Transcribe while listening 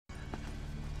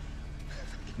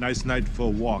Nice night for a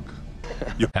walk.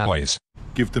 You always.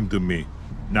 Give them to me.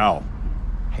 Now.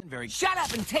 Shut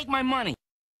up and take my money!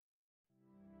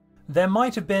 There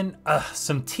might have been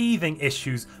some teething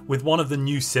issues with one of the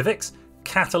new Civics,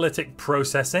 catalytic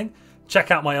processing.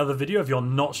 Check out my other video if you're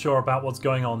not sure about what's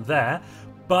going on there.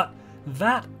 But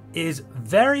that is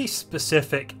very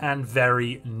specific and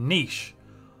very niche.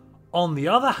 On the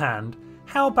other hand,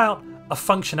 how about a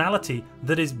functionality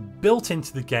that is built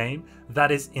into the game,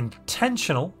 that is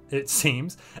intentional, it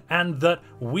seems, and that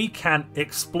we can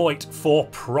exploit for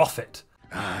profit?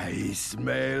 I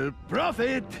smell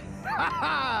profit!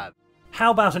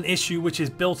 How about an issue which is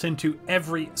built into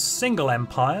every single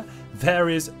empire? There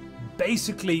is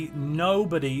basically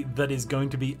nobody that is going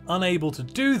to be unable to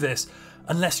do this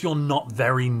unless you're not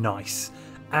very nice.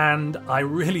 And I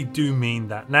really do mean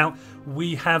that. Now,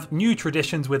 we have new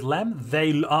traditions with Lem.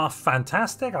 They are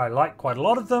fantastic. I like quite a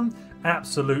lot of them.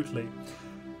 Absolutely.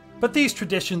 But these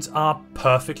traditions are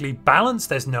perfectly balanced.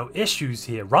 There's no issues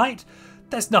here, right?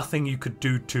 There's nothing you could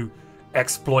do to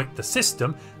exploit the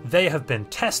system. They have been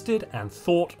tested and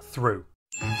thought through.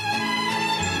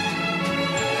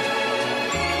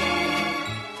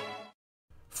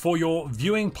 For your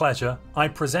viewing pleasure, I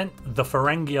present the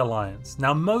Ferengi Alliance.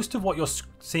 Now, most of what you're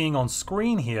seeing on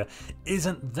screen here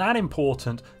isn't that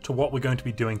important to what we're going to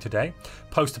be doing today.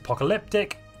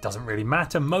 Post-apocalyptic, doesn't really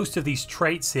matter. Most of these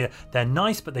traits here, they're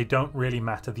nice, but they don't really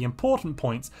matter. The important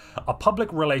points are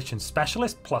Public Relations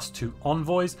Specialist, +2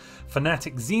 envoys,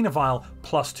 Fanatic Xenovile,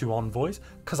 +2 envoys,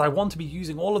 because I want to be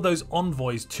using all of those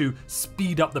envoys to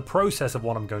speed up the process of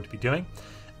what I'm going to be doing.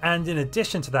 And in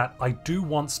addition to that, I do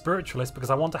want Spiritualists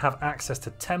because I want to have access to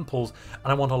temples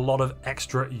and I want a lot of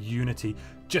extra unity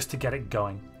just to get it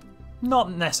going.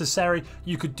 Not necessary,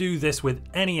 you could do this with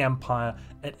any empire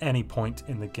at any point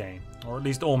in the game, or at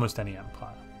least almost any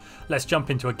empire. Let's jump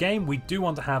into a game. We do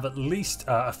want to have at least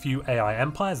a few AI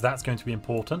empires, that's going to be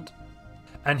important.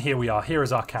 And here we are, here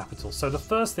is our capital. So the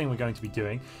first thing we're going to be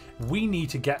doing, we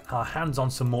need to get our hands on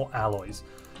some more alloys.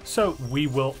 So we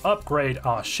will upgrade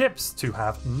our ships to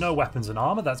have no weapons and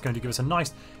armor. That's going to give us a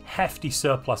nice hefty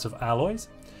surplus of alloys.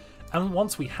 And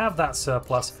once we have that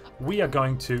surplus, we are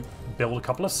going to build a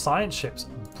couple of science ships.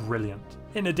 Brilliant.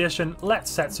 In addition, let's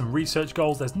set some research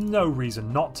goals. There's no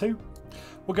reason not to.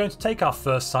 We're going to take our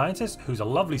first scientist, who's a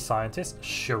lovely scientist,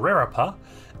 Shirirapa,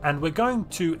 and we're going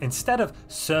to, instead of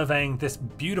surveying this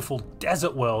beautiful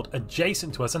desert world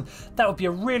adjacent to us, and that would be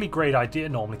a really great idea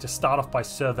normally to start off by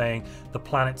surveying the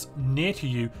planets near to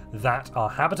you that are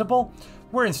habitable,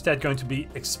 we're instead going to be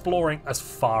exploring as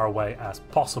far away as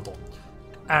possible.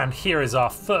 And here is our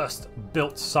first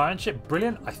built science ship.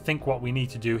 Brilliant. I think what we need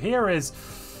to do here is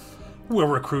we'll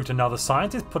recruit another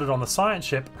scientist, put it on the science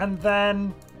ship, and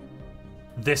then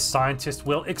this scientist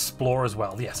will explore as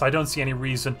well. Yes, I don't see any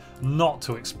reason not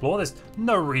to explore. There's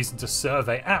no reason to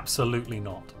survey, absolutely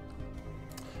not.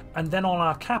 And then on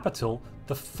our capital,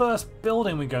 the first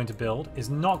building we're going to build is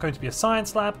not going to be a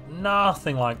science lab,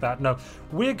 nothing like that. No,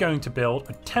 we're going to build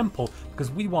a temple because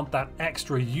we want that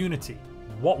extra unity.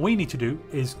 What we need to do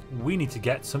is we need to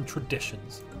get some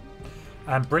traditions.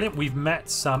 And brilliant, we've met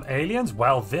some aliens.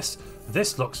 Well, this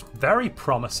looks very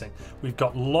promising. We've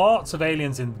got lots of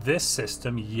aliens in this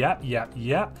system. Yep.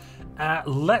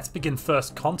 Let's begin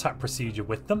first contact procedure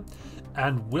with them,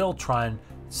 and we'll try and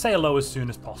say hello as soon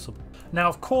as possible. Now,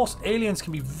 of course, aliens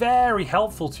can be very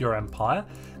helpful to your empire.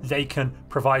 They can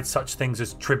provide such things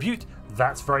as tribute.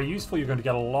 That's very useful. You're going to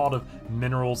get a lot of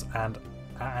minerals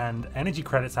and energy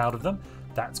credits out of them.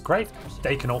 That's great.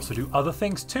 They can also do other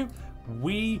things too.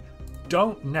 We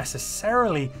don't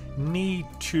necessarily need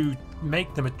to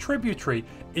make them a tributary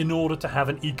in order to have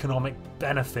an economic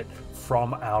benefit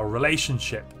from our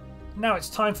relationship. Now it's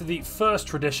time for the first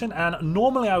tradition, and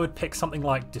normally I would pick something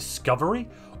like discovery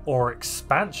or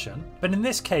expansion, but in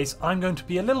this case I'm going to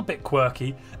be a little bit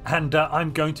quirky and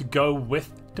I'm going to go with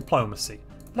diplomacy.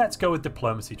 Let's go with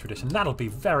diplomacy tradition. That'll be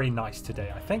very nice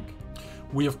today, I think.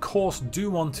 We of course do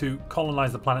want to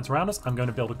colonize the planets around us. I'm going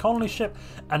to build a colony ship,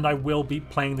 and I will be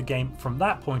playing the game from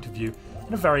that point of view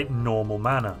in a very normal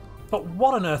manner. But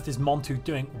what on earth is Montu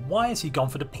doing? Why has he gone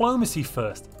for diplomacy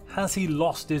first? Has he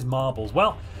lost his marbles?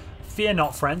 Well, fear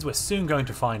not, friends, we're soon going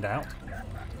to find out.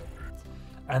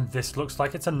 And this looks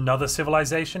like it's another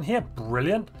civilization here.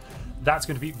 Brilliant. That's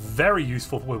going to be very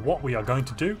useful with what we are going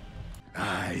to do.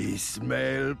 I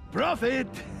smell profit!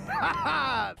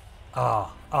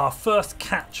 Our first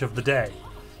catch of the day.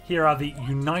 Here are the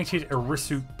United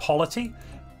Irisu Polity.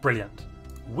 Brilliant.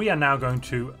 We are now going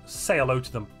to say hello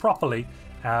to them properly,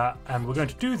 and we're going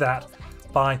to do that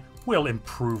by, we'll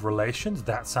improve relations.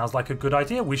 That sounds like a good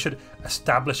idea. We should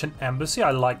establish an embassy.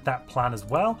 I like that plan as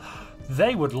well.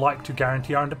 They would like to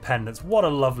guarantee our independence. What a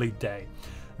lovely day.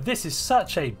 This is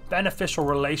such a beneficial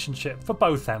relationship for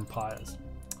both empires.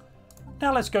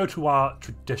 Now let's go to our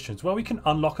traditions, where we can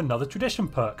unlock another tradition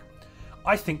perk.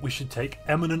 I think we should take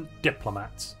eminent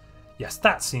diplomats. Yes,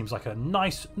 that seems like a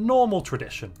nice, normal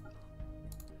tradition.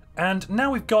 And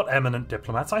now we've got eminent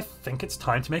diplomats, I think it's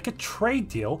time to make a trade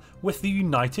deal with the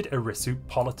United Irisu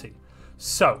polity.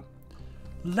 So,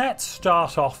 let's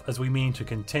start off as we mean to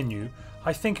continue.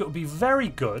 I think it would be very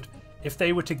good if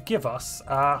they were to give us,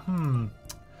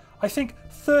 I think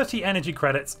 30 energy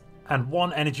credits and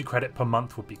 1 energy credit per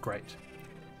month would be great.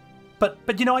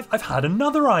 But you know, I've had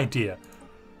another idea.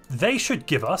 They should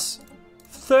give us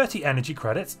 30 energy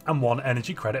credits and 1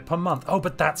 energy credit per month. Oh,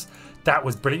 but that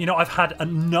was brilliant. You know, I've had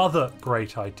another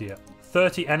great idea.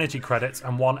 30 energy credits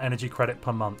and 1 energy credit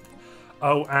per month.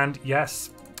 Oh, and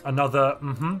yes, another,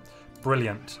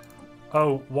 brilliant.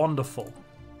 Oh, wonderful.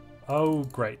 Oh,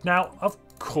 great. Now, of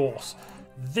course,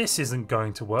 this isn't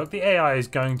going to work. The AI is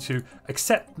going to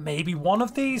accept maybe one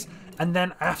of these, and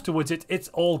then afterwards it's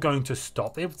all going to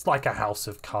stop. It's like a house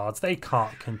of cards. They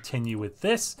can't continue with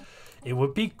this. It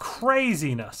would be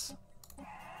craziness.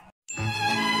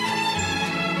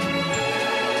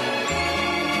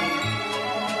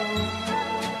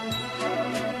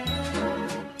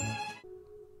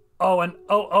 Oh, and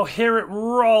oh, here it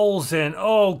rolls in.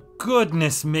 Oh,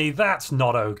 goodness me, that's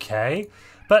not okay.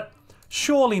 But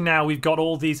surely now we've got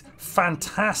all these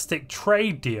fantastic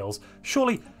trade deals.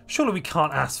 Surely we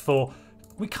can't ask for...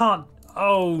 We can't...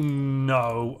 Oh,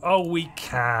 no. Oh, we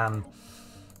can.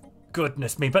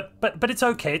 Goodness me. But it's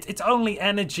okay. It's only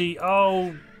energy.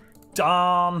 Oh,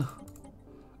 darn.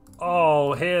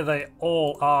 Oh, here they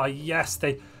all are. Yes,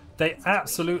 they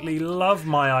absolutely love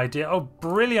my idea. Oh,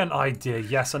 brilliant idea.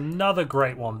 Yes, another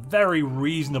great one. Very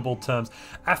reasonable terms.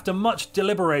 After much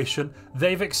deliberation,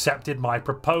 they've accepted my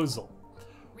proposal.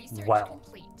 Well,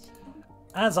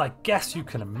 as I guess you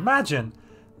can imagine,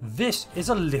 this is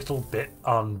a little bit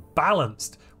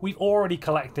unbalanced. We're already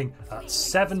collecting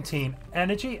 17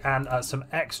 energy and some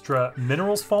extra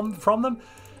minerals from them.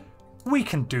 We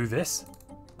can do this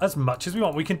as much as we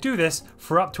want. We can do this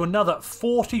for up to another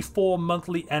 44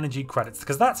 monthly energy credits,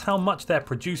 because that's how much they're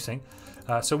producing.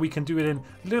 So we can do it in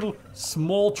little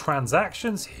small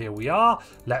transactions. Here we are.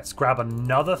 Let's grab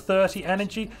another 30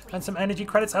 energy and some energy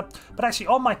credits up. But actually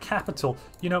on my capital,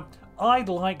 you know, I'd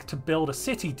like to build a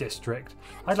city district.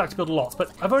 I'd like to build lots,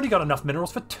 but I've only got enough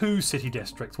minerals for 2 city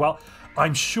districts. Well,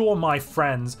 I'm sure my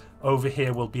friends over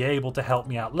here will be able to help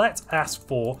me out. Let's ask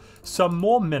for some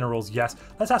more minerals. Yes,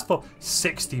 let's ask for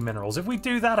 60 minerals. If we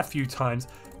do that a few times,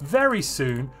 very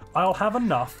soon I'll have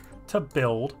enough to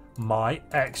build my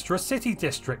extra city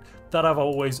district that I've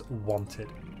always wanted.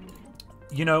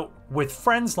 You know, with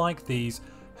friends like these,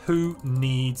 who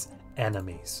needs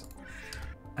enemies?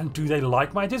 And do they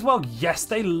like my ideas? Well, yes,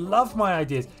 they love my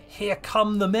ideas. Here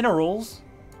come the minerals,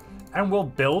 and we'll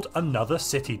build another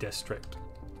city district.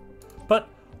 But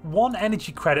 1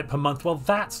 energy credit per month, well,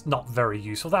 that's not very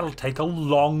useful. That'll take a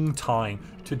long time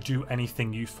to do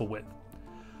anything useful with.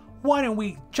 Why don't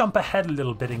we jump ahead a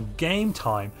little bit in game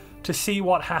time to see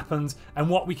what happens and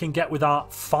what we can get with our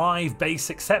 5 base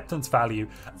acceptance value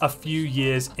a few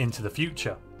years into the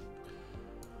future.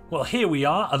 Well, here we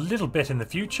are a little bit in the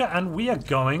future, and we are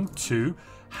going to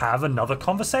have another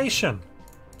conversation.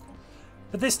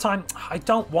 But this time, I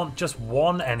don't want just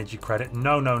 1 energy credit.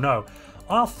 No.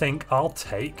 I'll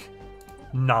take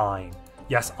 9.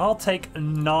 Yes, I'll take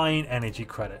 9 energy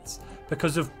credits.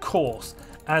 Because of course,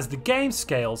 as the game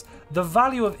scales, the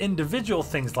value of individual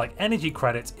things like energy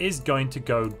credits is going to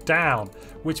go down,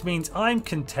 which means I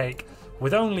can take,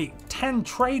 with only 10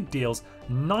 trade deals,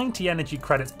 90 energy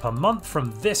credits per month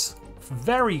from this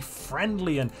very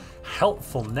friendly and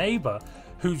helpful neighbor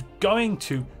who's going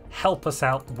to help us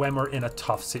out when we're in a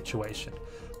tough situation.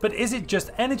 But is it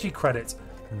just energy credits?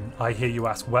 I hear you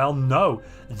ask. Well, no,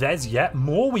 there's yet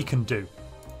more we can do.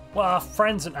 Well, our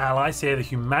friends and allies here, the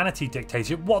Humanity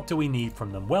Dictatorship, what do we need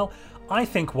from them? Well, I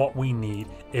think what we need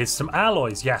is some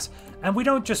alloys, yes. And we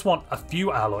don't just want a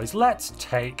few alloys. Let's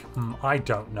take, I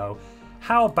don't know,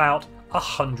 how about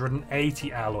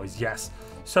 180 alloys? Yes.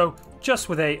 So just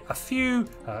with a few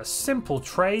simple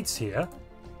trades here,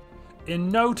 in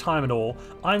no time at all,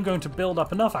 I'm going to build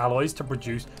up enough alloys to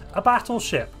produce a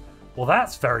battleship. Well,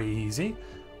 that's very easy.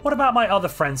 What about my other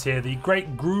friends here, the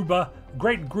Great Grubler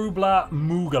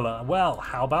Moogler? Well,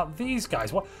 how about these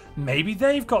guys? Well, maybe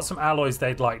they've got some alloys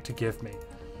they'd like to give me.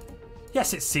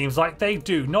 Yes, it seems like they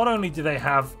do. Not only do they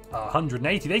have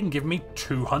 180, they can give me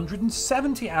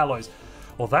 270 alloys.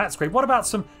 Well, that's great. What about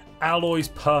some alloys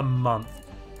per month?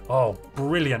 Oh,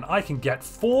 brilliant. I can get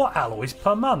 4 alloys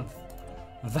per month.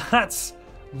 That's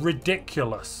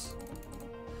ridiculous.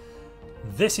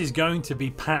 This is going to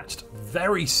be patched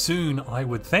very soon, I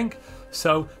would think.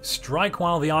 So strike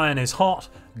while the iron is hot.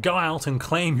 Go out and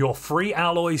claim your free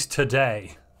alloys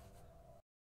today.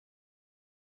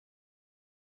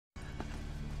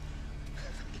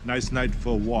 Nice night for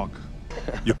a walk.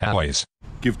 Your alloys.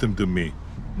 Give them to me.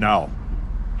 Now.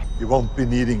 You won't be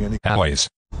needing any Alloys.